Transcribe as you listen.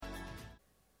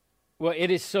Well,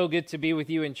 it is so good to be with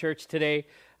you in church today.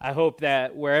 I hope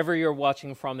that wherever you're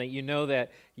watching from, that you know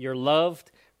that you're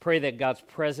loved. Pray that God's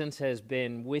presence has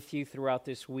been with you throughout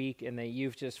this week and that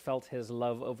you've just felt His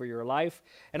love over your life.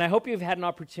 And I hope you've had an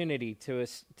opportunity to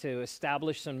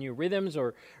establish some new rhythms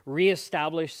or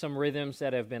reestablish some rhythms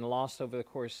that have been lost over the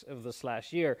course of this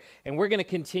last year. And we're going to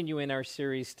continue in our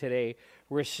series today,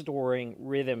 Restoring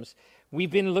Rhythms. We've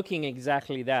been looking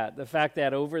exactly that, the fact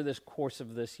that over this course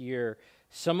of this year,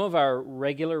 some of our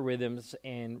regular rhythms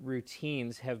and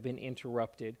routines have been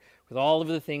interrupted with all of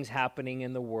the things happening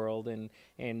in the world and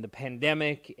the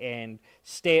pandemic and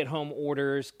stay-at-home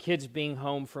orders, kids being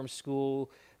home from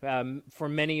school, for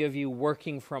many of you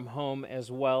working from home as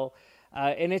well.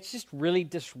 And it's just really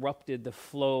disrupted the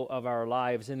flow of our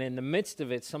lives. And in the midst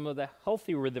of it, some of the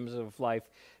healthy rhythms of life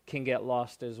can get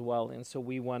lost as well. And so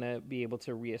we want to be able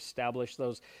to reestablish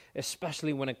those,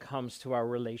 especially when it comes to our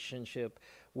relationship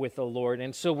with the Lord.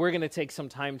 And so we're going to take some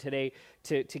time today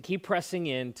to keep pressing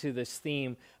into this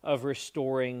theme of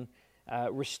restoring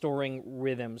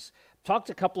rhythms. Talked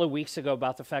a couple of weeks ago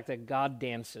about the fact that God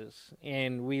dances,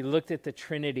 and we looked at the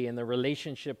Trinity and the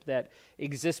relationship that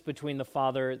exists between the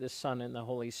Father, the Son, and the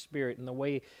Holy Spirit, and the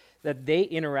way that they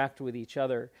interact with each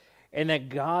other, and that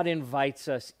God invites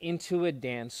us into a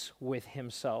dance with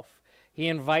Himself. He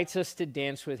invites us to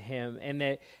dance with Him, and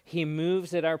that He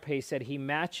moves at our pace, that He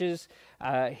matches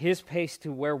His pace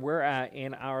to where we're at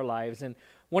in our lives. And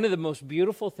one of the most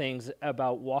beautiful things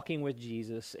about walking with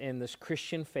Jesus and this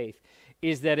Christian faith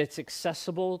is that it's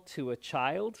accessible to a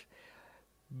child,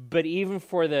 but even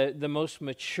for the most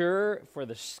mature, for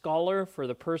the scholar, for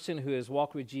the person who has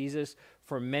walked with Jesus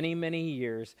for many, many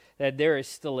years, that there is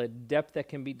still a depth that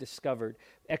can be discovered,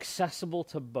 accessible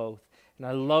to both. And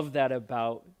I love that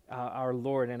about our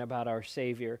Lord and about our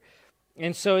Savior.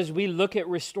 And so as we look at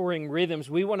restoring rhythms,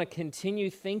 we want to continue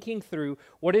thinking through,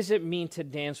 what does it mean to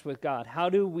dance with God? How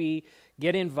do we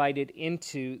get invited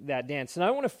into that dance? And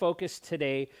I want to focus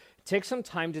today, take some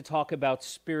time to talk about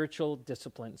spiritual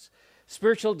disciplines.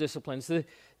 Spiritual disciplines,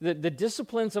 the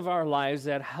disciplines of our lives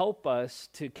that help us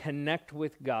to connect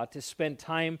with God, to spend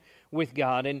time with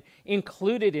God. And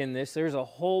included in this, there's a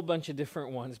whole bunch of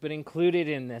different ones, but included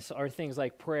in this are things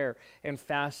like prayer and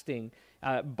fasting,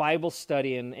 Bible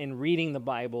study and reading the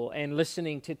Bible and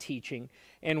listening to teaching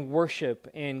and worship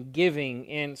and giving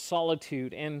and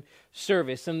solitude and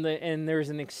service. And there's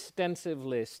an extensive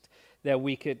list that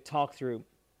we could talk through.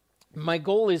 My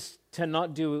goal is to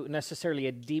not do necessarily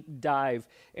a deep dive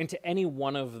into any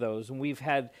one of those. And we've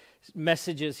had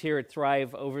messages here at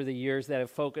Thrive over the years that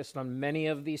have focused on many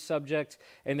of these subjects,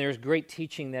 and there's great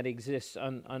teaching that exists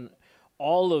on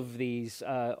all of these.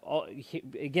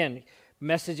 Again,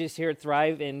 messages here at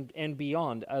Thrive and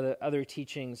beyond, other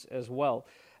teachings as well.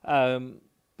 But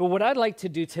what I'd like to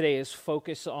do today is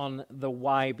focus on the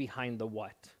why behind the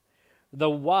what. The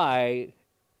why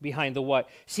behind the what.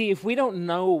 See, if we don't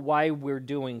know why we're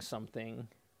doing something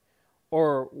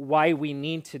or why we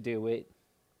need to do it,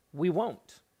 we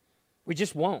won't. We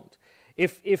just won't.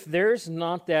 If there's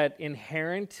not that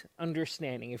inherent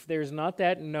understanding, if there's not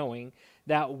that knowing,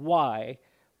 that why,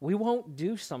 we won't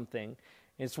do something.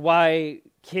 It's why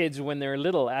kids, when they're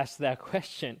little, ask that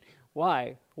question.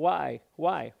 Why? Why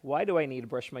do I need to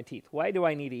brush my teeth? Why do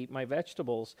I need to eat my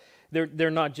vegetables?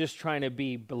 They're not just trying to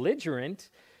be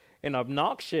belligerent and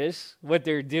obnoxious. What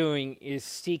they're doing is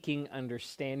seeking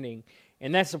understanding.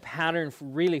 And that's a pattern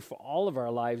for all of our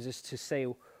lives, is to say,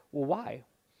 well, why?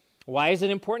 Why is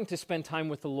it important to spend time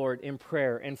with the Lord in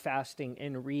prayer and fasting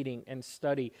and reading and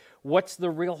study? What's the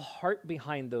real heart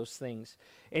behind those things?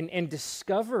 And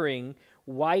discovering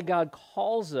why God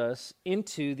calls us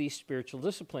into these spiritual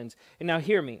disciplines. And now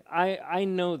hear me, I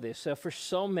know this. For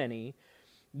so many,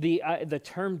 the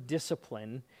term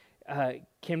discipline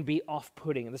can be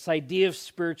off-putting. This idea of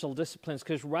spiritual disciplines,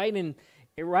 because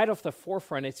right off the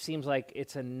forefront, it seems like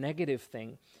it's a negative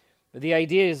thing. But the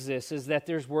idea is that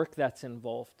there's work that's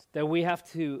involved, that we have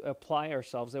to apply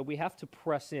ourselves, that we have to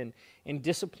press in and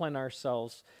discipline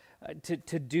ourselves to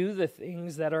do the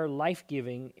things that are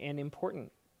life-giving and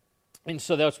important. And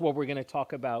so that's what we're going to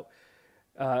talk about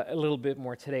a little bit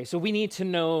more today. So we need to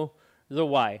know the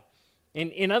why.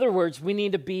 In other words, we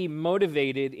need to be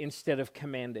motivated instead of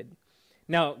commanded.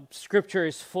 Now, Scripture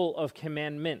is full of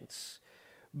commandments,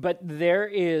 but there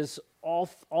is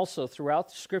also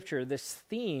throughout Scripture this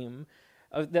theme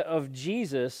of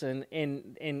Jesus and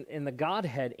the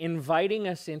Godhead inviting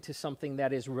us into something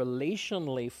that is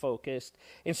relationally focused.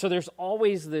 And so there's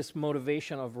always this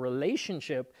motivation of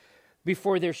relationship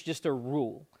before there's just a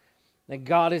rule. That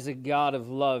God is a God of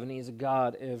love and He's a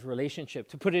God of relationship.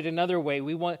 To put it another way,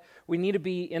 we need to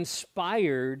be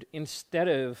inspired instead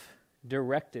of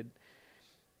directed.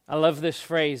 I love this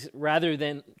phrase, rather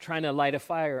than trying to light a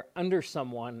fire under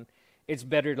someone, it's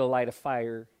better to light a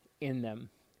fire in them.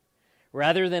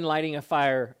 Rather than lighting a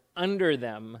fire under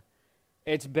them,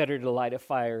 it's better to light a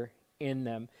fire in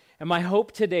them. And my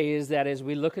hope today is that as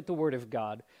we look at the Word of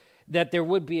God, that there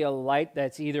would be a light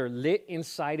that's either lit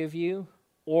inside of you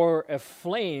or a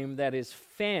flame that is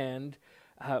fanned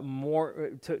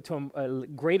more to a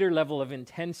greater level of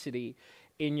intensity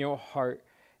in your heart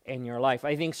and your life.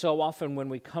 I think so often when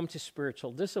we come to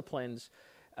spiritual disciplines,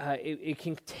 it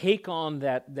can take on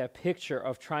that picture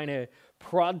of trying to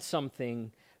prod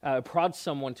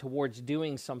someone towards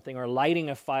doing something, or lighting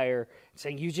a fire,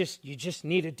 saying, you just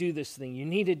need to do this thing. You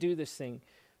need to do this thing.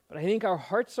 But I think our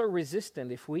hearts are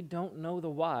resistant. If we don't know the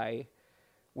why,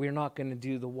 we're not going to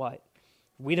do the what.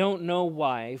 If we don't know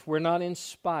why, if we're not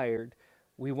inspired,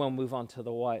 we won't move on to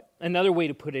the what. Another way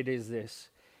to put it is this: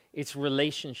 it's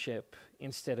relationship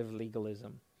instead of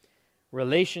legalism.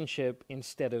 Relationship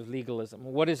instead of legalism.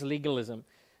 What is legalism?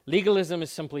 Legalism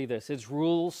is simply this: it's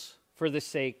rules for the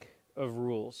sake of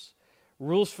rules.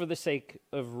 Rules for the sake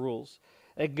of rules.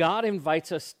 God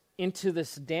invites us into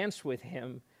this dance with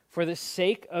Him for the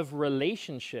sake of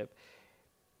relationship.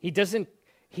 He doesn't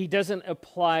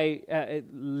apply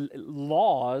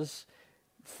laws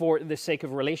for the sake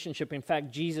of relationship. In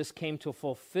fact, Jesus came to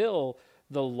fulfill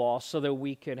the law so that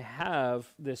we could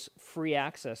have this free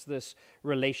access, this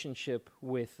relationship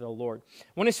with the Lord. I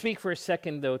want to speak for a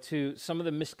second, though, to some of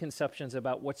the misconceptions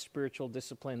about what spiritual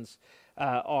disciplines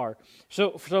are.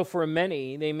 So for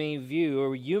many, they may view,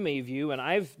 or you may view, and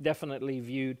I've definitely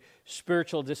viewed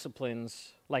spiritual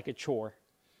disciplines like a chore.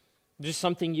 Just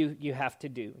something you have to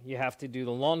do. You have to do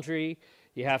the laundry,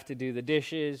 you have to do the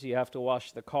dishes, you have to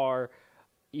wash the car,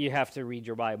 you have to read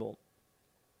your Bible.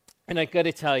 And I got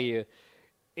to tell you,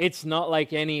 it's not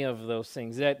like any of those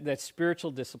things. That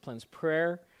spiritual disciplines,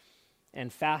 prayer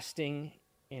and fasting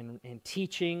and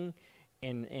teaching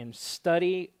and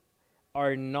study,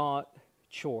 are not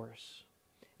chores.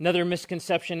 Another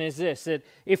misconception is this: that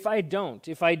if I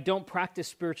don't practice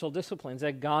spiritual disciplines,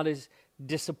 that God is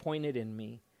disappointed in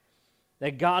me.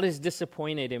 That God is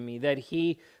disappointed in me, that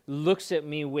He looks at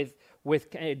me with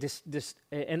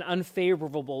an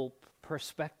unfavorable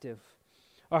perspective.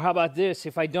 Or how about this: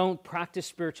 if I don't practice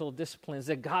spiritual disciplines,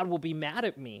 that God will be mad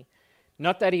at me.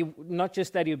 Not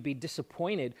just that He would be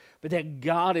disappointed, but that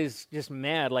God is just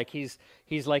mad, like He's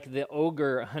like the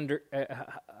ogre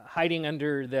hiding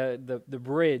under the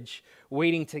bridge,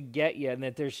 waiting to get you, and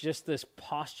that there's just this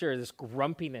posture, this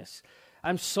grumpiness.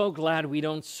 I'm so glad we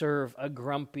don't serve a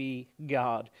grumpy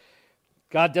God.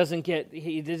 God doesn't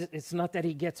it's not that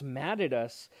He gets mad at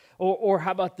us. Or how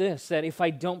about this, that if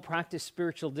I don't practice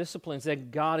spiritual disciplines,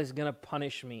 that God is going to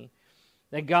punish me.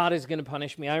 That God is going to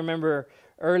punish me. I remember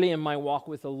early in my walk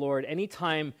with the Lord,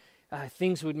 anytime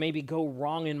things would maybe go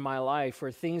wrong in my life,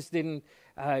 or things didn't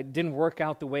work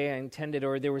out the way I intended,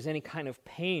 or there was any kind of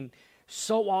pain,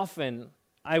 so often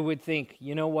I would think,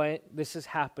 you know what, this is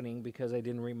happening because I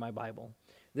didn't read my Bible.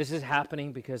 This is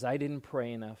happening because I didn't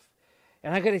pray enough.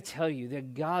 And I got to tell you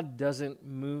that God doesn't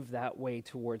move that way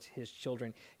towards His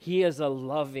children. He is a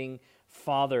loving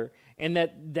Father. And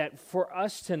that for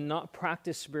us to not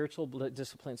practice spiritual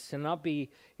disciplines, to not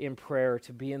be in prayer,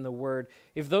 to be in the Word,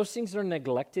 if those things are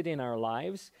neglected in our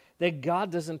lives, that God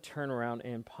doesn't turn around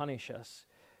and punish us.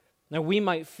 Now, we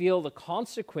might feel the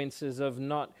consequences of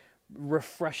not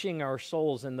refreshing our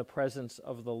souls in the presence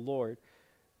of the Lord.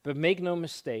 But make no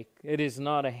mistake, it is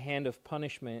not a hand of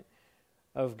punishment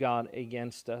of God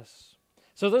against us.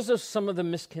 So those are some of the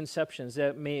misconceptions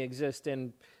that may exist,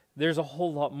 and there's a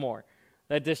whole lot more.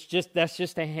 That's just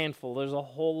a handful. There's a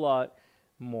whole lot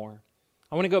more.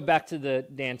 I want to go back to the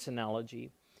dance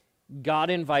analogy. God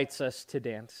invites us to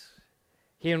dance.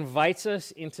 He invites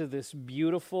us into this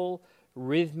beautiful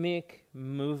rhythmic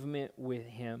movement with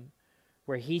Him,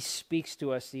 where He speaks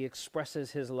to us, He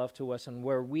expresses His love to us, and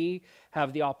where we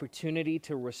have the opportunity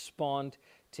to respond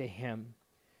to Him.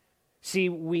 See,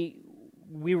 we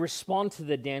respond to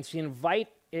the dance.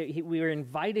 We are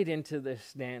invited into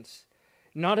this dance,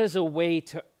 not as a way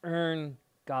to earn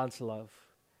God's love.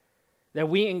 That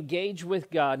we engage with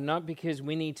God not because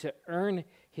we need to earn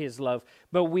His love,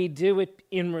 but we do it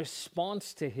in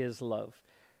response to His love.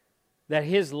 That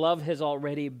His love has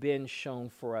already been shown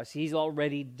for us. He's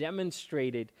already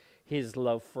demonstrated His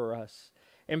love for us.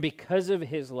 And because of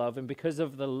His love and because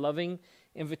of the loving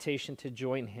invitation to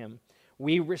join Him,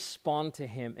 we respond to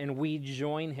Him and we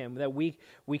join Him. That we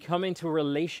come into a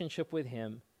relationship with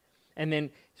Him and then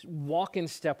walk in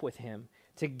step with Him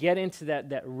to get into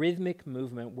that rhythmic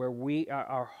movement where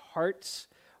our hearts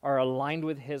are aligned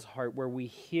with His heart, where we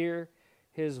hear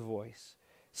his voice.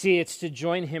 See, it's to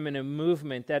join him in a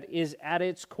movement that is at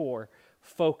its core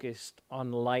focused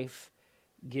on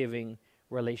life-giving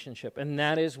relationship. And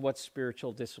that is what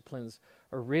spiritual disciplines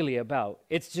are really about.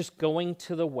 It's just going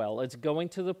to the well. It's going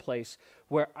to the place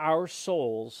where our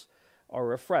souls are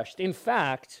refreshed. In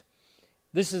fact,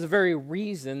 this is the very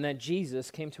reason that Jesus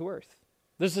came to earth.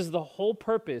 This is the whole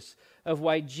purpose of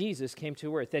why Jesus came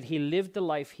to earth, that he lived the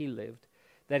life he lived,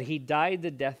 that he died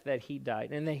the death that he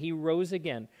died, and that he rose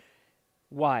again.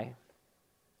 Why?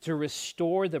 To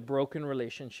restore the broken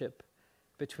relationship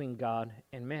between God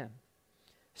and man.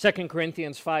 2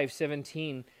 Corinthians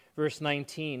 5:17, verse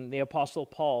 19, the Apostle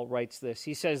Paul writes this.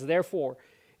 He says, "Therefore,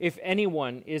 if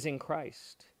anyone is in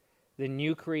Christ, the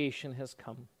new creation has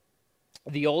come.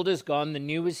 The old is gone, the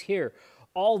new is here.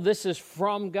 All this is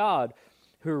from God,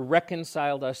 who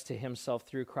reconciled us to himself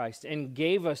through Christ and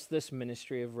gave us this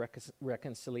ministry of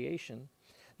reconciliation,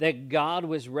 that God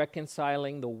was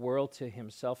reconciling the world to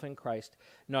himself in Christ,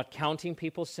 not counting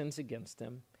people's sins against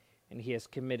them, and he has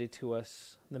committed to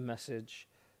us the message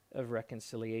of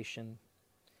reconciliation."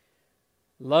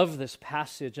 Love this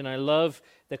passage, and I love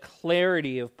the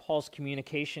clarity of Paul's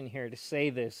communication here to say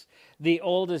this. The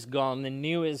old is gone, the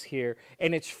new is here,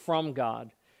 and it's from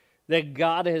God. That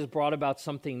God has brought about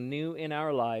something new in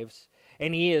our lives,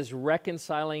 and he is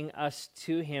reconciling us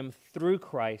to him through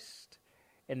Christ,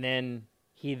 and then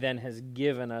he has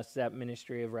given us that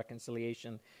ministry of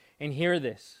reconciliation. And hear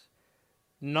this,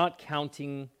 not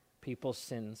counting people's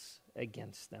sins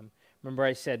against them. Remember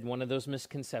I said one of those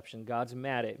misconceptions, God's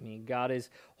mad at me, God is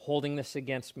holding this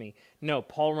against me. No,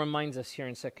 Paul reminds us here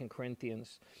in 2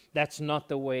 Corinthians, that's not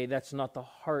the way, that's not the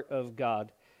heart of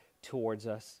God towards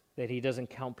us, that he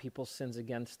doesn't count people's sins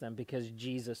against them because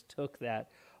Jesus took that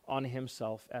on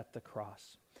himself at the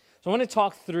cross. So I want to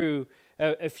talk through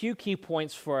a few key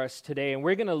points for us today, and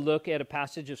we're going to look at a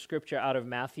passage of Scripture out of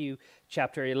Matthew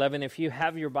chapter 11. If you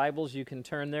have your Bibles, you can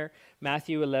turn there.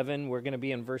 Matthew 11, we're going to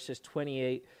be in verses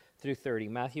 28 through 30.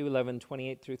 Matthew 11,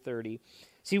 28 through 30.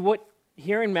 See,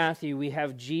 here in Matthew, we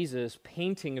have Jesus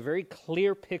painting a very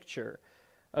clear picture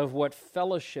of what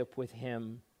fellowship with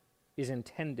him is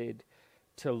intended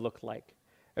to look like.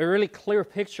 A really clear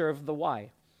picture of the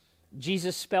why.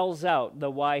 Jesus spells out the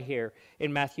why here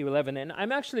in Matthew 11. And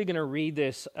I'm actually going to read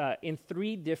this in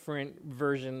three different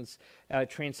versions,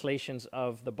 translations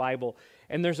of the Bible.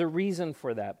 And there's a reason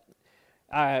for that.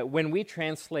 When we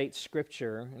translate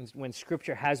Scripture, and when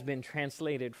Scripture has been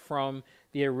translated from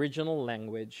the original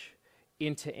language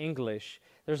into English,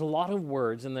 there's a lot of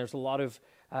words and there's a lot of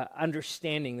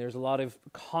understanding, there's a lot of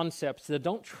concepts that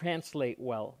don't translate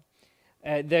well.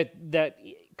 That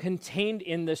contained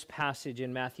in this passage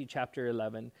in Matthew chapter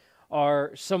 11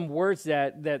 are some words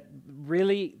that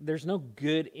really, there's no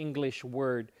good English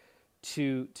word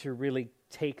to really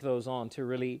take those on, to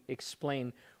really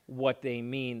explain what they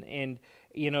mean. And,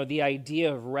 you know, the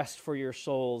idea of rest for your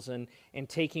souls and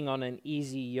taking on an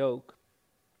easy yoke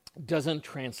doesn't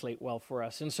translate well for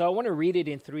us. And so I want to read it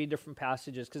in three different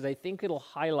passages because I think it'll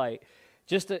highlight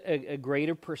just a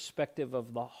greater perspective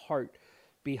of the heart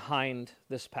behind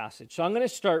this passage. So I'm going to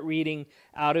start reading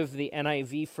out of the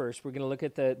NIV first. We're going to look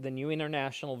at the New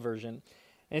International Version.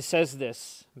 And it says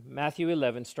this, Matthew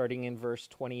 11, starting in verse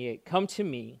 28. "Come to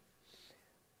me,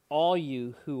 all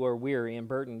you who are weary and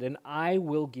burdened, and I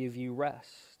will give you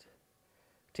rest.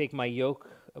 Take my yoke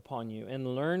upon you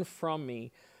and learn from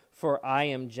me, for I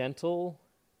am gentle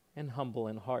and humble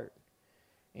in heart,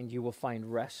 and you will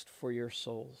find rest for your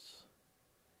souls.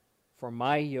 For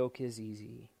my yoke is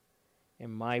easy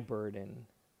and my burden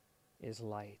is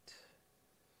light."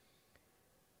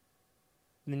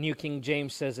 The New King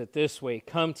James says it this way,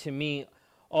 "Come to me,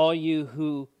 all you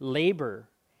who labor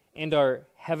and are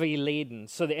heavy laden."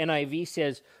 So the NIV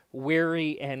says,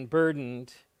 weary and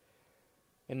burdened.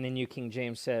 And the New King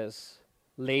James says,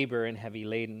 labor and heavy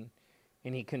laden.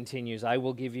 And he continues, "I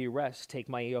will give you rest. Take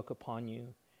my yoke upon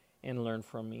you and learn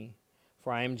from me.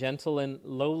 For I am gentle and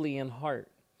lowly in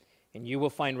heart, and you will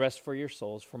find rest for your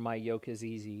souls. For my yoke is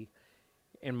easy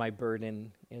and my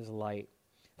burden is light."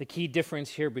 The key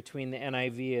difference here between the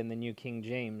NIV and the New King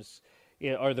James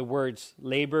are the words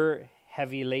labor,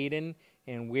 heavy laden,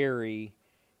 and weary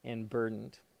and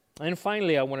burdened. And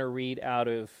finally, I want to read out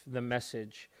of the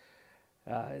Message.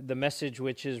 The Message,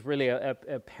 which is really a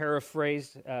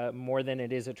paraphrase more than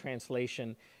it is a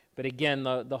translation. But again,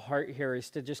 the heart here is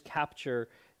to just capture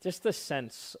just the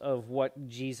sense of what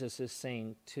Jesus is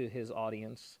saying to his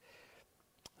audience.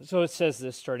 So it says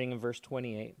this, starting in verse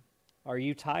 28. "Are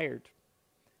you tired,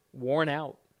 worn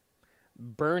out,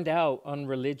 burned out on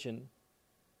religion?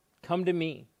 Come to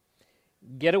me.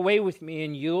 Get away with me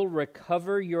and you'll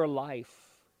recover your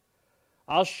life.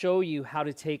 I'll show you how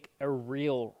to take a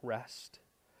real rest.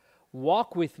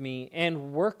 Walk with me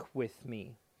and work with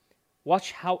me.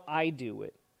 Watch how I do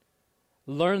it.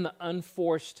 Learn the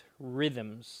unforced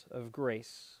rhythms of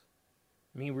grace.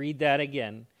 Let me read that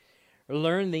again.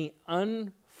 Learn the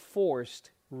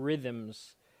unforced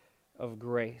rhythms of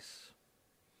grace.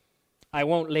 I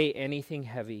won't lay anything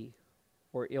heavy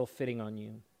or ill-fitting on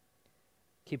you.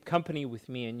 Keep company with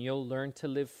me and you'll learn to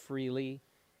live freely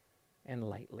and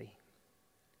lightly.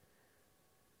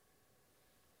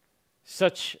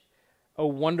 Such a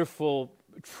wonderful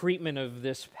treatment of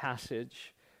this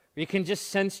passage. You can just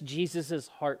sense Jesus'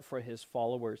 heart for his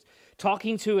followers.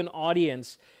 Talking to an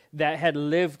audience that had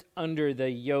lived under the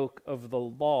yoke of the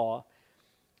law,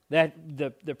 that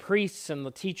the priests and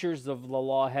the teachers of the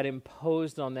law had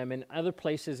imposed on them. In other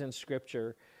places in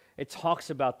Scripture, it talks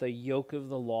about the yoke of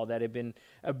the law that had been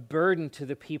a burden to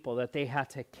the people that they had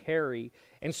to carry.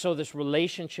 And so this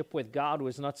relationship with God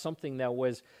was not something that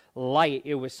was light.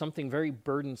 It was something very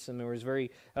burdensome. There was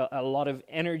a lot of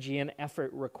energy and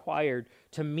effort required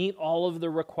to meet all of the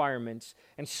requirements.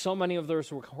 And so many of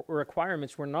those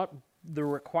requirements were not the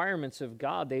requirements of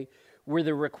God. They were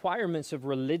the requirements of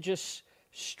religious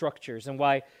structures. And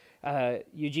why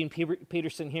Eugene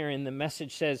Peterson here in the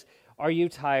Message says, "Are you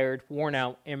tired, worn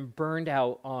out, and burned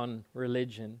out on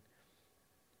religion?"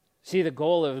 See, the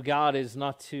goal of God is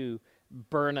not to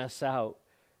burn us out.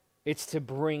 It's to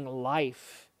bring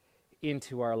life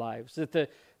into our lives. That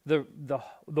the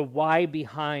why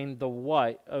behind the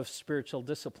what of spiritual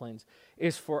disciplines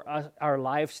is for us, our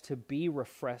lives to be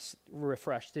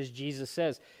refreshed, as Jesus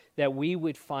says, that we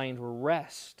would find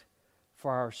rest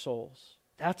for our souls.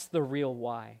 That's the real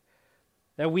why.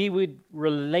 That we would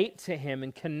relate to him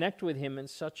and connect with him in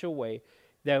such a way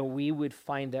that we would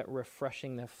find that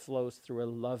refreshing that flows through a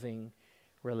loving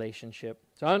relationship.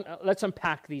 So let's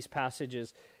unpack these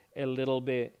passages a little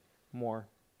bit more.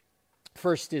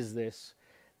 First is this.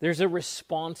 There's a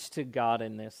response to God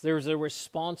in this. There's a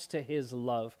response to his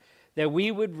love. That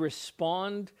we would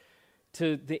respond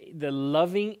to the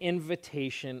loving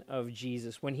invitation of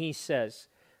Jesus when he says,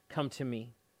 "Come to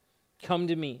me. Come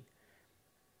to me."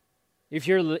 If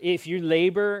you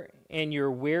labor and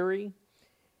you're weary,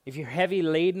 if you're heavy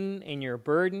laden and you're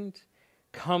burdened,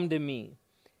 come to me.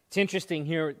 It's interesting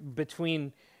here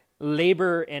between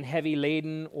labor and heavy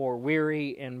laden or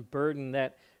weary and burden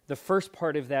that the first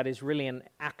part of that is really an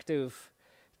active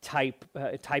type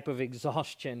of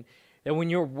exhaustion. That when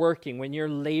you're working, when you're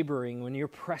laboring, when you're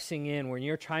pressing in, when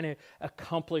you're trying to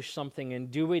accomplish something and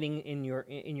do it in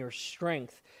your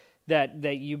strength,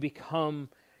 that you become,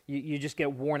 you just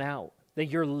get worn out. That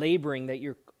you're laboring, that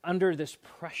you're under this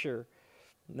pressure.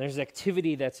 There's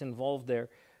activity that's involved there.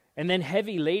 And then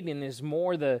heavy laden is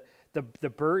more the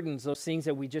burdens, those things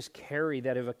that we just carry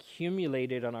that have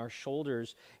accumulated on our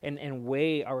shoulders and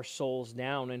weigh our souls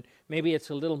down. And maybe it's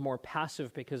a little more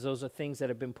passive because those are things that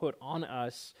have been put on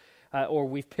us or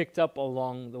we've picked up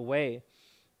along the way.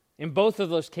 In both of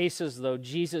those cases, though,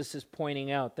 Jesus is pointing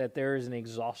out that there is an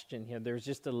exhaustion here. There's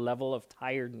just a level of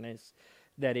tiredness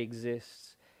that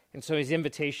exists. And so his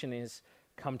invitation is,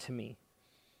 come to me.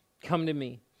 Come to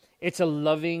me. It's a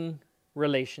loving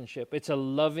relationship. It's a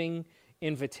loving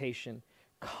invitation.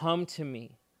 Come to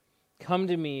me. Come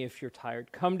to me if you're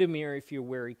tired. Come to me if you're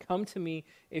weary. Come to me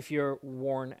if you're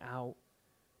worn out.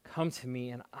 Come to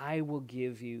me and I will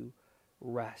give you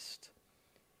rest.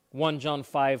 1 John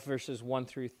 5 verses 1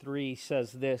 through 3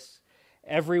 says this,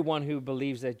 "Everyone who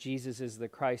believes that Jesus is the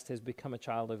Christ has become a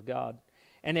child of God.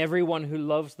 And everyone who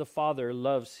loves the Father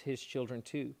loves his children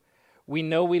too. We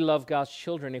know we love God's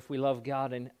children if we love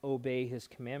God and obey his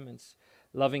commandments.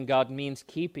 Loving God means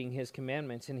keeping his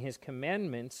commandments, and his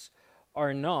commandments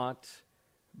are not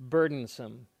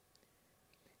burdensome."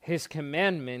 His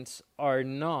commandments are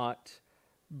not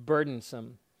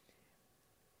burdensome.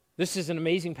 This is an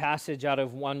amazing passage out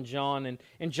of 1 John,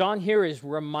 and John here is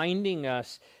reminding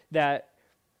us that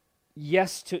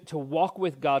yes, to walk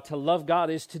with God, to love God,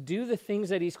 is to do the things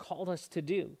that he's called us to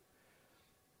do.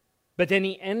 But then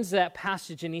he ends that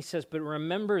passage and he says, but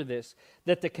remember this,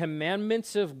 that the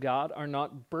commandments of God are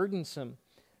not burdensome.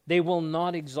 They will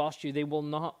not exhaust you. They will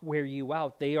not wear you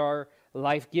out. They are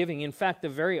life-giving. In fact, the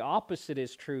very opposite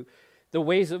is true. The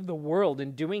ways of the world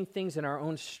and doing things in our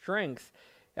own strength,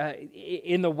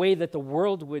 in the way that the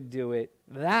world would do it,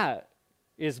 that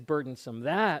is burdensome.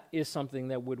 That is something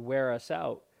that would wear us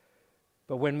out.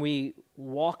 But when we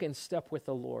walk in step with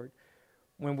the Lord,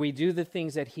 when we do the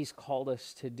things that he's called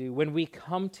us to do, when we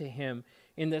come to him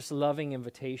in this loving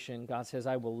invitation, God says,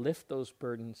 I will lift those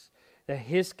burdens, that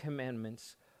his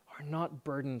commandments are not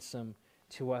burdensome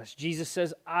to us. Jesus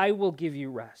says, I will give you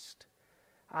rest.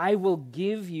 I will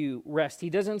give you rest. He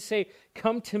doesn't say,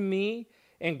 come to me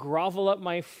and grovel at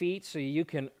my feet so you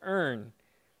can earn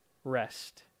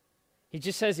rest. He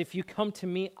just says, if you come to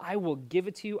me, I will give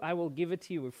it to you. I will give it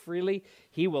to you freely.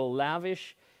 He will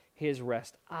lavish his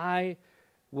rest. I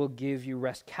will give you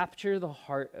rest. Capture the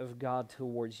heart of God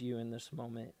towards you in this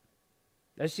moment.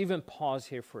 Let's even pause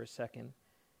here for a second.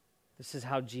 This is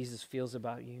how Jesus feels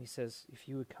about you. He says, if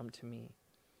you would come to me,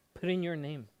 put in your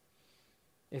name.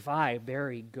 If I,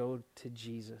 Barry, go to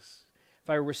Jesus, if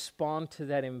I respond to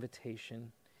that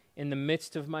invitation in the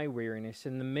midst of my weariness,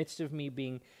 in the midst of me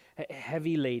being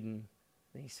heavy laden,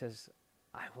 then he says,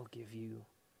 I will give you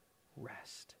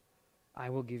rest. I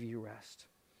will give you rest.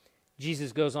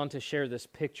 Jesus goes on to share this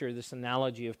picture, this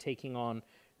analogy of taking on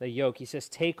the yoke. He says,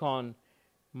 take on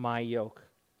my yoke.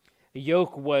 A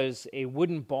yoke was a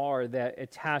wooden bar that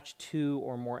attached two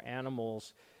or more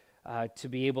animals to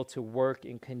be able to work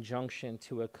in conjunction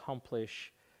to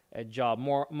accomplish a job.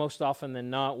 Most often than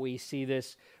not, we see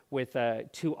this with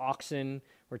two oxen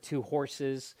or two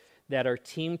horses that are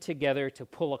teamed together to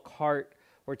pull a cart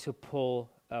or to pull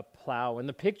a plow. And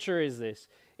the picture is this.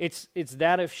 It's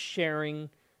that of sharing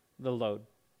the load,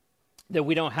 that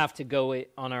we don't have to go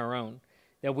it on our own,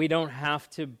 that we don't have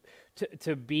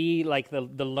to be like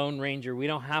the Lone Ranger. We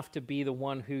don't have to be the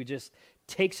one who just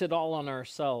takes it all on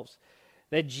ourselves,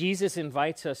 that Jesus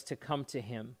invites us to come to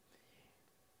him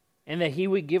and that he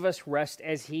would give us rest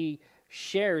as he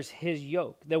shares his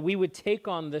yoke, that we would take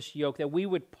on this yoke, that we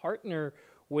would partner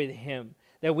with him,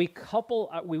 that we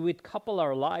would couple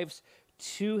our lives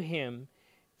to him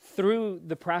through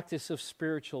the practice of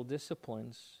spiritual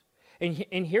disciplines.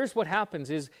 And here's what happens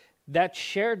is that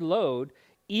shared load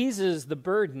eases the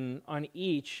burden on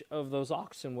each of those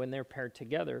oxen when they're paired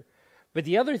together. But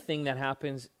the other thing that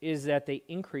happens is that it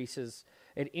increases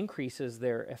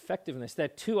their effectiveness,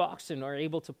 that two oxen are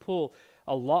able to pull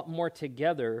a lot more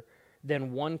together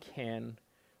than one can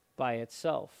by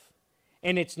itself.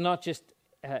 And it's not just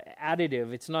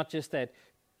additive. It's not just that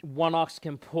one ox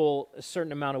can pull a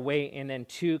certain amount of weight and then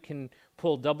two can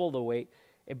pull double the weight.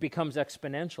 It becomes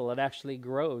exponential. It actually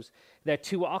grows. That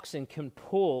two oxen can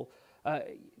pull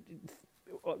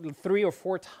 3 or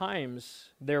 4 times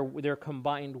their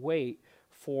combined weight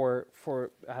for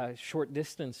short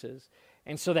distances.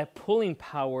 And so that pulling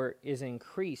power is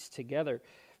increased together.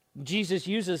 Jesus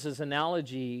uses this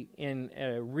analogy in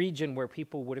a region where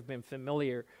people would have been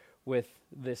familiar with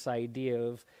this idea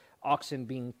of oxen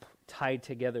being tied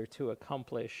together to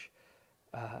accomplish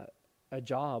a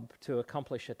job, to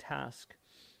accomplish a task.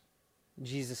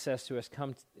 Jesus says to us,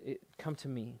 come to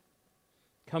me.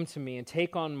 Come to me and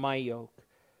take on my yoke.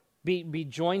 Be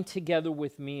joined together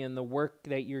with me in the work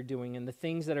that you're doing and the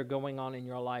things that are going on in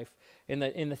your life and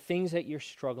the things that you're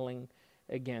struggling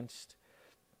against.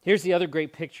 Here's the other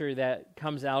great picture that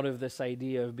comes out of this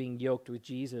idea of being yoked with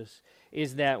Jesus,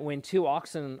 is that when two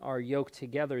oxen are yoked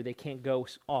together, they can't go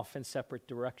off in separate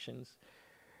directions.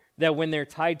 That when they're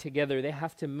tied together, they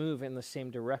have to move in the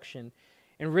same direction.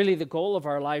 And really the goal of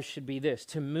our lives should be this,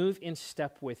 to move in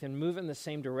step with and move in the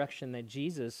same direction that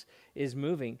Jesus is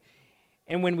moving.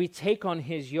 And when we take on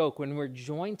his yoke, when we're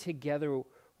joined together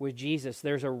with Jesus,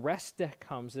 there's a rest that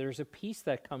comes, there's a peace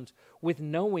that comes with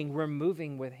knowing we're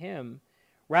moving with him,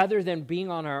 rather than being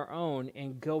on our own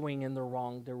and going in the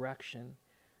wrong direction.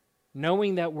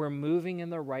 Knowing that we're moving in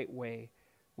the right way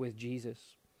with Jesus.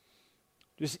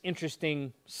 Just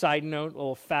interesting side note,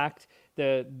 little fact,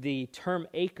 the term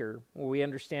acre, where we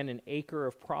understand an acre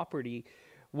of property,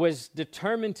 was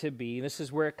determined to be, this is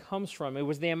where it comes from, it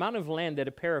was the amount of land that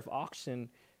a pair of oxen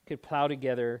could plow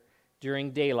together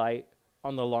during daylight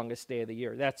on the longest day of the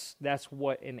year. That's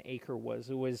what an acre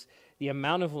was. It was the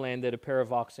amount of land that a pair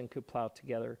of oxen could plow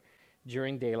together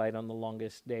during daylight on the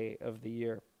longest day of the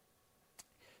year.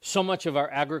 So much of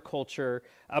our agriculture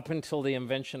up until the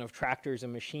invention of tractors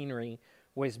and machinery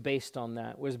was based on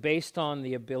that, was based on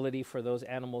the ability for those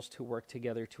animals to work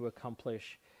together to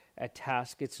accomplish a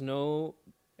task. It's no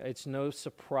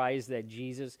surprise that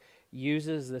Jesus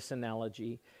uses this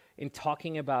analogy in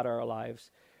talking about our lives,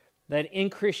 that in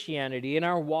Christianity, in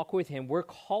our walk with him, we're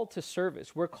called to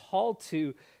service. We're called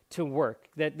to work.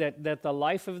 That the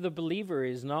life of the believer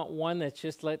is not one that's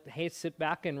just sit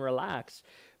back and relax,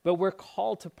 but we're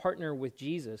called to partner with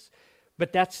Jesus.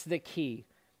 But that's the key.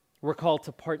 We're called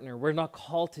to partner. We're not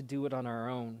called to do it on our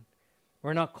own.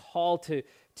 We're not called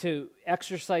to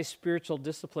exercise spiritual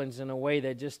disciplines in a way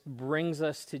that just brings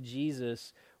us to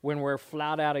Jesus when we're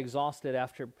flat out exhausted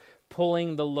after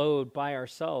pulling the load by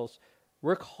ourselves.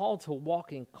 We're called to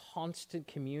walk in constant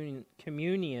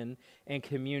communion and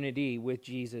community with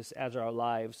Jesus as our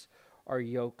lives are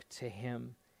yoked to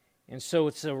him And so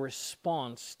it's a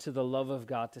response to the love of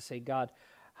God to say, God,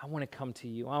 I want to come to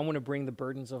you. I want to bring the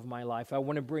burdens of my life. I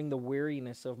want to bring the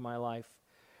weariness of my life.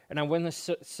 And I want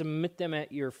to submit them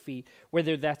at your feet,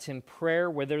 whether that's in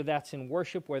prayer, whether that's in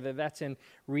worship, whether that's in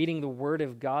reading the Word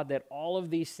of God, that all of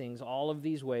these things, all of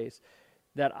these ways,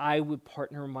 that I would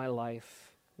partner my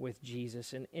life with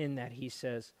Jesus. And in that he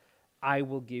says, I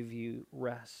will give you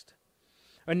rest.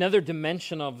 Another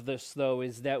dimension of this, though,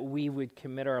 is that we would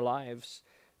commit our lives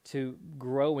to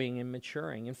growing and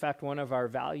maturing. In fact, one of our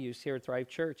values here at Thrive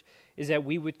Church is that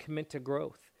we would commit to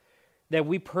growth. That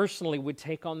we personally would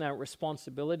take on that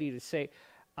responsibility to say,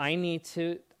 I need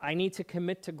to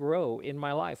commit to grow in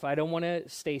my life. I don't want to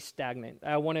stay stagnant.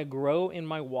 I want to grow in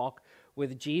my walk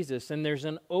with Jesus. And there's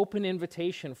an open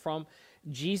invitation from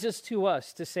Jesus to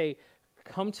us to say,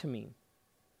 come to me,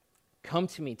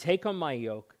 take on my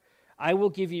yoke. I will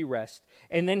give you rest.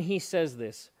 And then he says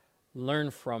this,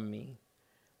 learn from me.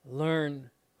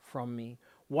 Learn from me.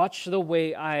 Watch the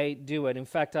way I do it. In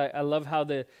fact, I love how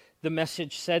the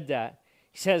Message said that.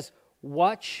 He says,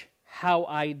 watch how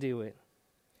I do it.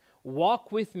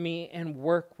 Walk with me and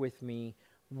work with me.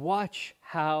 Watch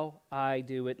how I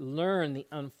do it. Learn the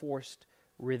unforced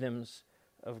rhythms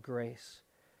of grace.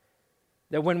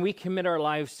 That when we commit our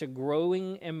lives to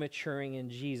growing and maturing in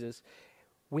Jesus,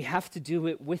 we have to do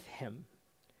it with him.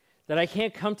 That I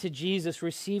can't come to Jesus,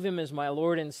 receive him as my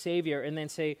Lord and Savior, and then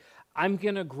say, I'm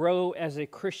going to grow as a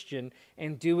Christian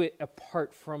and do it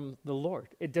apart from the Lord.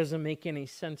 It doesn't make any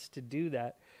sense to do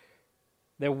that.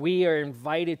 That we are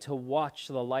invited to watch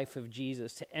the life of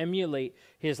Jesus, to emulate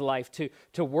his life,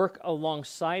 to work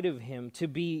alongside of him, to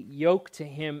be yoked to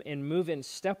him and move in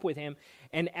step with him.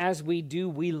 And as we do,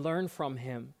 we learn from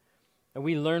him. And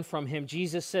we learn from him.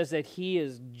 Jesus says that he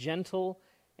is gentle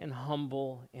and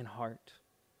humble in heart.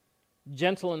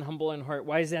 Gentle and humble in heart.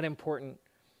 Why is that important?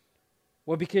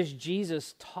 Well, because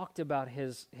Jesus talked about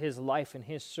his life and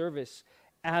his service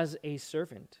as a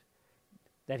servant.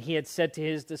 That he had said to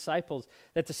his disciples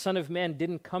that the Son of Man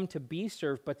didn't come to be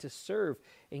served, but to serve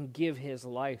and give his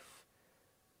life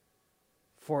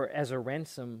as a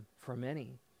ransom for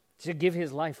many. To give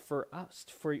his life for us,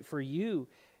 for you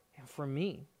and for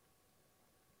me.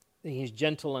 That he's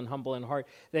gentle and humble in heart.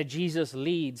 That Jesus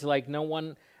leads like no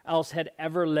one else had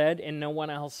ever led and no one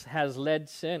else has led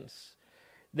since.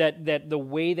 That the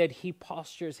way that he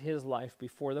postures his life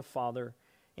before the Father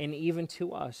and even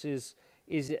to us is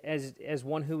as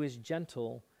one who is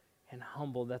gentle and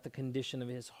humble, that the condition of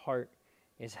his heart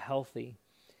is healthy.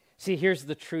 See, here's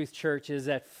the truth, church, is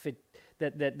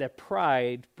that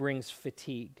pride brings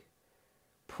fatigue.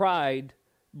 Pride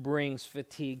brings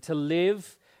fatigue. To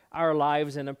live our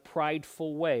lives in a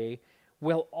prideful way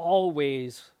will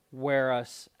always wear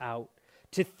us out.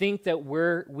 To think that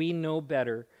we know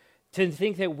better, to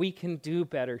think that we can do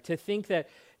better, to think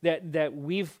that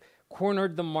we've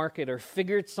cornered the market or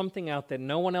figured something out that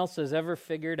no one else has ever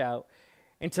figured out,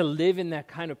 and to live in that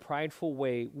kind of prideful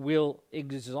way will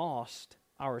exhaust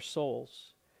our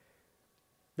souls.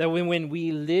 That when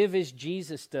we live as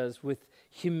Jesus does, with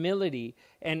humility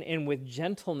and with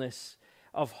gentleness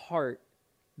of heart,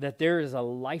 that there is a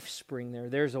life spring there.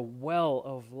 There's a well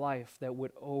of life that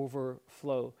would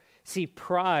overflow. See,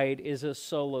 pride is a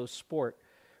solo sport.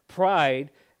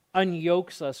 Pride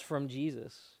unyokes us from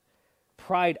Jesus.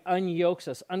 Pride unyokes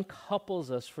us, uncouples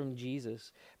us from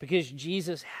Jesus, because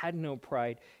Jesus had no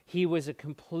pride. He was a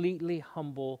completely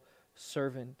humble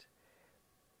servant.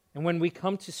 And when we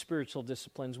come to spiritual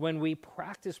disciplines, when we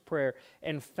practice prayer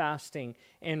and fasting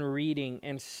and reading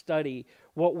and study,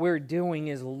 what we're doing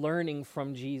is learning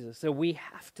from Jesus. So we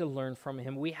have to learn from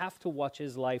him. We have to watch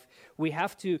his life. We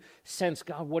have to sense,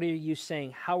 God, what are you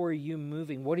saying? How are you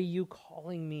moving? What are you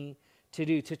calling me to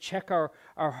do? To check our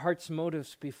heart's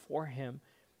motives before him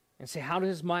and say, how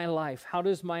does my life, how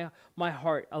does my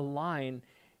heart align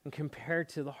and compare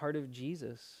to the heart of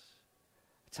Jesus?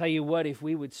 Tell you what, if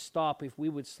we would stop, if we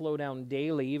would slow down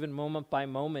daily, even moment by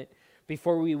moment,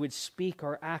 before we would speak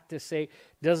or act to say,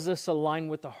 does this align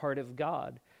with the heart of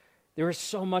God? There is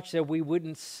so much that we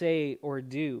wouldn't say or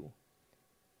do.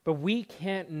 But we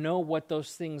can't know what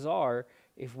those things are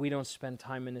if we don't spend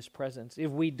time in his presence,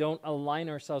 if we don't align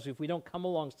ourselves, if we don't come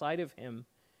alongside of him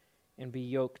and be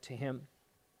yoked to him.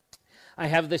 I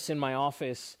have this in my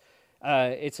office.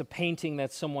 It's a painting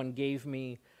that someone gave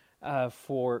me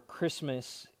for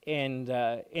Christmas, and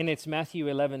it's Matthew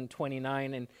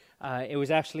 11:29, and it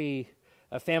was actually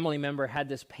a family member had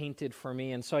this painted for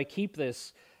me, and so I keep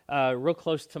this real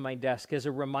close to my desk as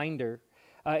a reminder,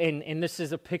 and this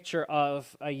is a picture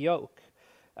of a yoke,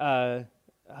 that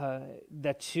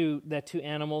two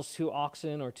animals, two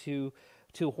oxen or two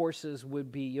two horses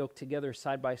would be yoked together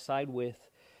side by side with.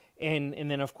 And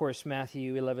then, of course,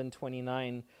 Matthew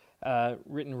 11:29,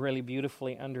 written really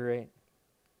beautifully under it.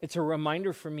 It's a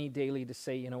reminder for me daily to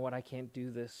say, you know what, I can't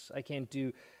do this. I can't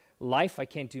do life. I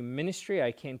can't do ministry.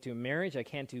 I can't do marriage. I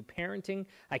can't do parenting.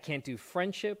 I can't do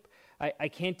friendship. I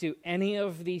can't do any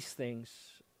of these things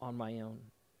on my own.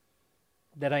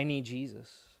 That I need Jesus.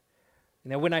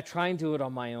 And that when I try and do it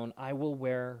on my own, I will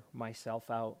wear myself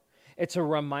out. It's a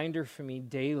reminder for me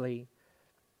daily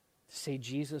to say,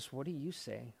 Jesus, what do you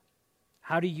say?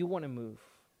 How do you want to move?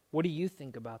 What do you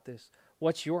think about this?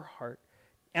 What's your heart?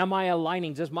 Am I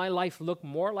aligning? Does my life look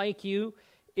more like you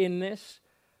in this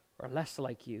or less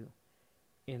like you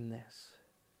in this?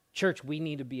 Church, we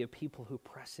need to be a people who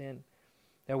press in.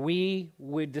 That we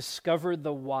would discover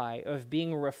the why of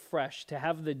being refreshed, to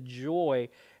have the joy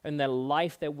and the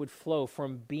life that would flow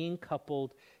from being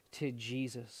coupled to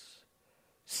Jesus.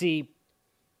 See,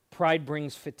 pride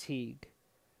brings fatigue,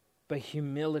 but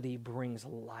humility brings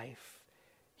life.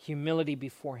 Humility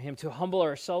before Him, to humble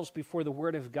ourselves before the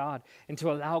Word of God and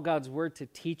to allow God's Word to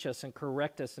teach us and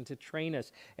correct us and to train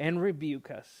us and rebuke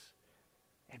us.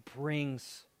 It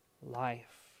brings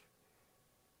life.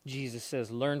 Jesus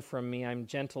says, learn from me, I'm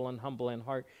gentle and humble in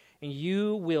heart, and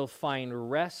you will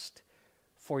find rest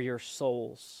for your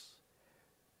souls.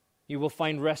 You will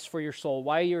find rest for your soul.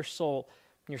 Why your soul?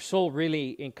 Your soul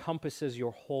really encompasses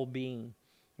your whole being,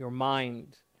 your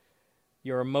mind,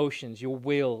 your emotions, your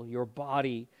will, your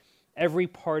body. Every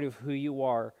part of who you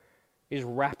are is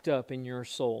wrapped up in your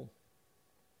soul.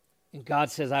 And God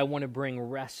says, I want to bring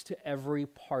rest to every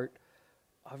part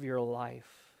of your life.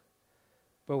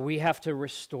 But we have to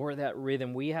restore that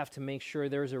rhythm. We have to make sure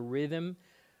there's a rhythm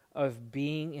of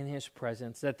being in His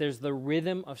presence, that there's the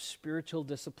rhythm of spiritual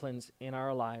disciplines in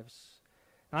our lives.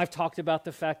 And I've talked about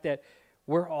the fact that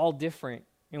we're all different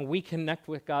and we connect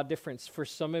with God different. For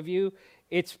some of you,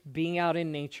 it's being out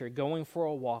in nature, going for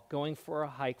a walk, going for a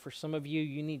hike. For some of you,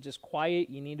 you need just quiet.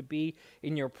 You need to be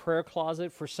in your prayer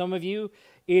closet. For some of you,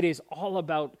 it is all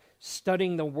about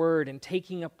studying the Word and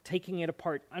taking it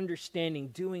apart, understanding,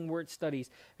 doing word studies.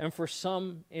 And for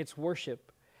some, it's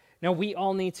worship. Now, we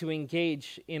all need to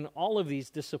engage in all of these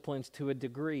disciplines to a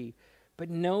degree. But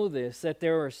know this, that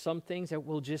there are some things that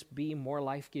will just be more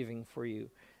life-giving for you.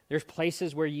 There's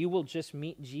places where you will just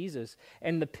meet Jesus.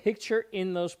 And the picture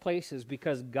in those places,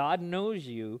 because God knows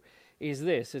you, is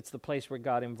this. It's the place where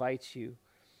God invites you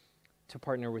to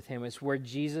partner with Him. It's where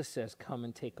Jesus says, come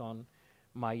and take on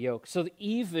my yoke. So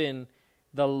even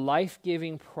the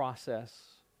life-giving process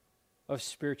of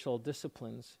spiritual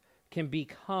disciplines can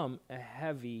become a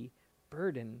heavy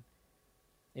burden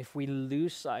if we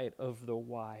lose sight of the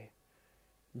why.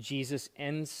 Jesus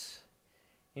ends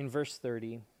in verse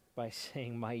 30 by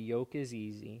saying, my yoke is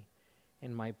easy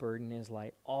and my burden is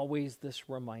light. Always this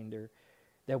reminder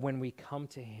that when we come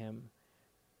to Him,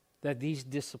 that these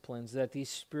disciplines, that these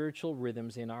spiritual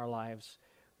rhythms in our lives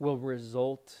will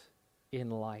result in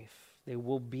life. They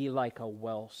will be like a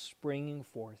well springing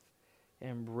forth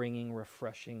and bringing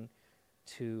refreshing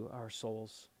to our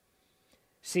souls.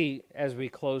 See, as we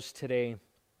close today,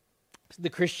 the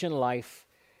Christian life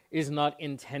is not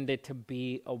intended to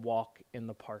be a walk in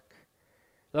the park.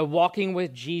 The walking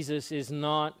with Jesus is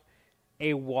not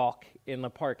a walk in the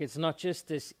park. It's not just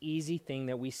this easy thing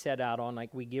that we set out on,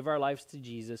 like we give our lives to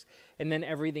Jesus and then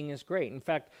everything is great. In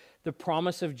fact, the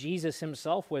promise of Jesus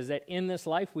Himself was that in this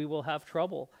life we will have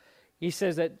trouble. He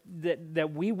says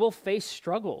that we will face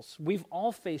struggles. We've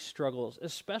all faced struggles,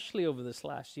 especially over this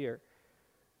last year.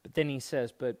 But then He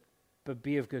says, but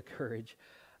be of good courage.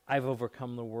 I've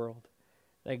overcome the world.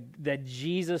 That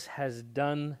Jesus has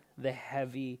done the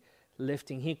heavy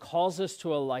lifting. He calls us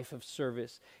to a life of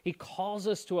service. He calls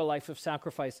us to a life of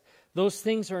sacrifice. Those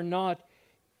things are not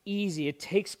easy. It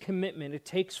takes commitment. It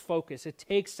takes focus. It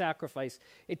takes sacrifice.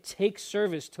 It takes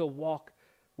service to walk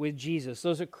with Jesus.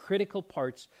 Those are critical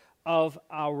parts of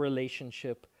our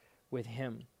relationship with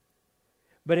Him.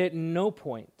 But at no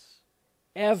point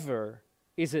ever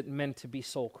is it meant to be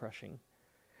soul-crushing.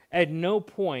 At no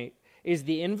point is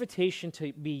the invitation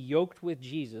to be yoked with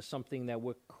Jesus something that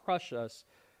would crush us.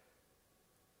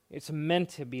 It's meant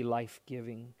to be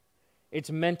life-giving. It's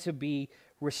meant to be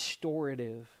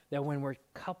restorative, that when we're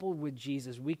coupled with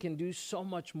Jesus, we can do so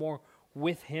much more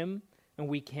with Him than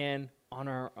we can on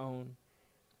our own.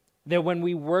 That when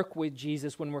we work with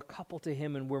Jesus, when we're coupled to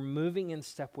Him and we're moving in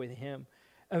step with Him,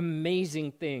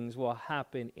 amazing things will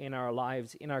happen in our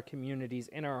lives, in our communities,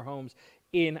 in our homes,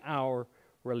 in our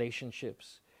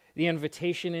relationships. The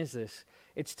invitation is this.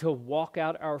 It's to walk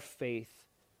out our faith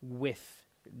with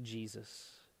Jesus.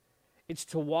 It's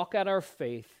to walk out our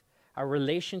faith, our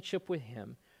relationship with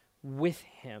Him, with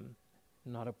him,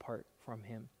 not apart from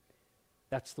him.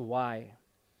 That's the why.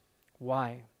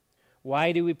 Why?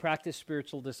 Why do we practice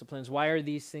spiritual disciplines? Why are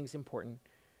these things important?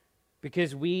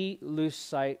 Because we lose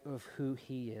sight of who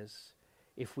he is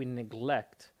if we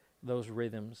neglect those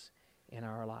rhythms in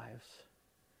our lives.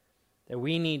 That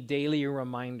we need daily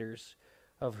reminders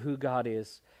of who God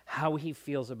is, how he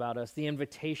feels about us, the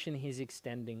invitation he's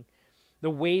extending, the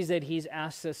ways that he's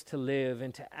asked us to live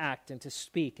and to act and to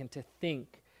speak and to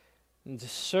think and to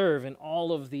serve in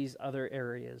all of these other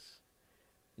areas.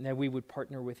 And that we would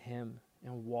partner with him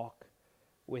and walk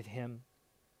with him.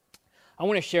 I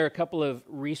want to share a couple of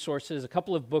resources, a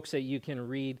couple of books that you can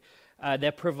read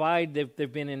that provide,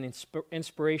 they've been an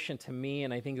inspiration to me,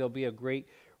 and I think they'll be a great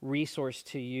resource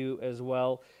to you as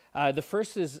well. The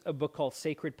first is a book called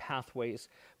Sacred Pathways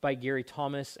by Gary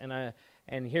Thomas,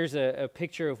 and here's a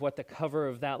picture of what the cover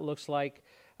of that looks like.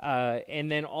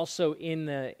 And then also in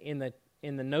the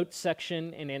notes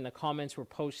section and in the comments, we're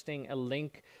posting a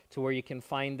link to where you can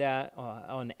find that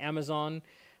on Amazon.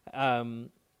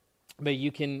 But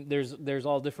you can, there's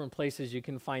all different places you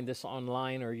can find this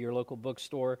online or your local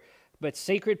bookstore. But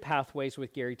Sacred Pathways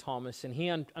with Gary Thomas, and he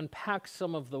unpacks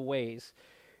some of the ways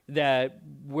that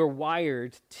we're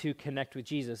wired to connect with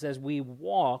Jesus. As we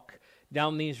walk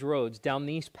down these roads, down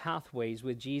these pathways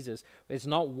with Jesus, it's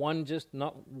not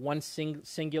one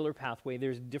singular pathway.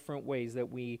 There's different ways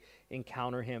that we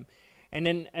encounter him. And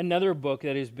then another book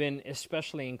that has been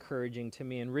especially encouraging to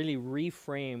me and really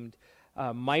reframed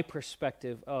my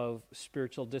perspective of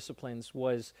spiritual disciplines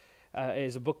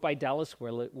is a book by Dallas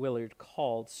Willard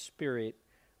called Spirit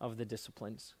of the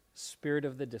Disciplines. Spirit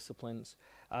of the Disciplines.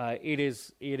 It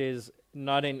is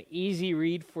not an easy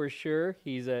read for sure.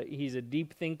 He's a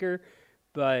deep thinker,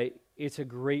 but it's a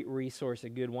great resource, a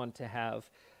good one to have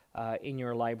in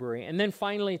your library. And then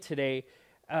finally today,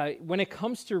 when it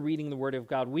comes to reading the Word of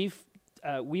God, we've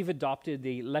adopted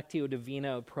the Lectio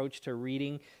Divina approach to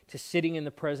reading, to sitting in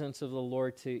the presence of the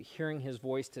Lord, to hearing his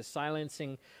voice, to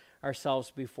silencing ourselves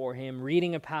before him,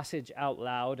 reading a passage out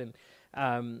loud.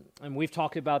 And we've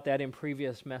talked about that in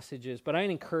previous messages. But I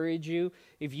encourage you,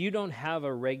 if you don't have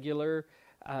a regular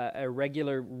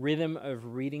rhythm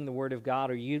of reading the Word of God,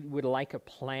 or you would like a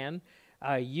plan,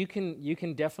 you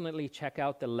can definitely check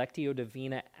out the Lectio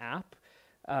Divina app.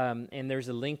 And there's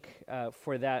a link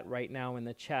for that right now in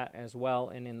the chat as well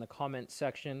and in the comment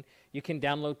section. You can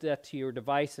download that to your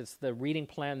device. It's the reading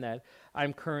plan that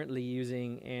I'm currently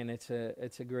using, and it's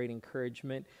a great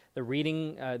encouragement.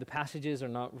 The passages are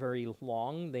not very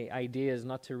long. The idea is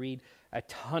not to read a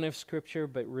ton of scripture,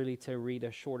 but really to read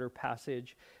a shorter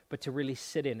passage, but to really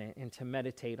sit in it and to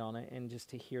meditate on it and just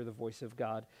to hear the voice of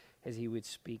God as he would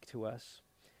speak to us.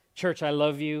 Church, I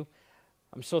love you.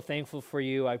 I'm so thankful for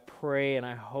you. I pray and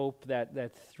I hope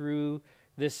that through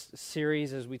this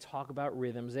series, as we talk about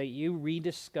rhythms, that you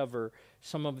rediscover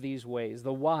some of these ways,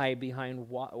 the why behind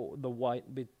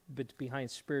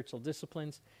behind spiritual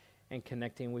disciplines and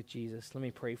connecting with Jesus. Let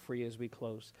me pray for you as we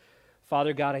close.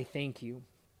 Father God, I thank you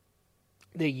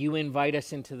that you invite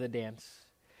us into the dance.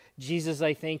 Jesus,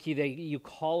 I thank you that you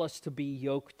call us to be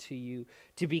yoked to you,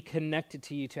 to be connected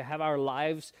to you, to have our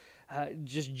lives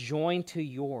just joined to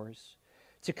yours,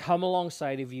 to come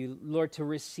alongside of you, Lord, to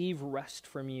receive rest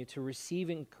from you, to receive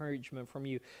encouragement from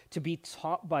you, to be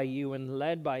taught by you and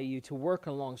led by you, to work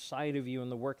alongside of you in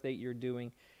the work that you're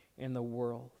doing in the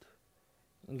world.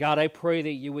 And God, I pray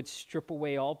that you would strip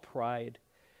away all pride.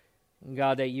 And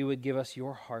God, that you would give us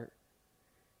your heart,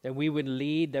 that we would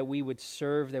lead, that we would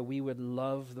serve, that we would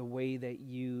love the way that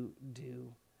you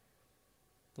do.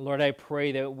 Lord, I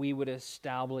pray that we would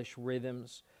establish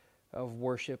rhythms of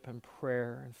worship and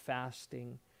prayer and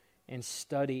fasting and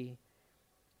study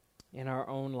in our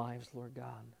own lives, Lord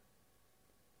God.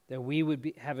 That we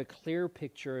would have a clear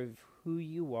picture of who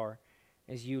you are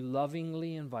as you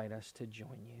lovingly invite us to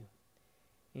join you.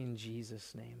 In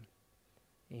Jesus' name,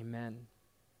 amen.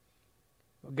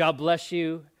 Well, God bless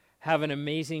you. Have an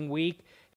amazing week.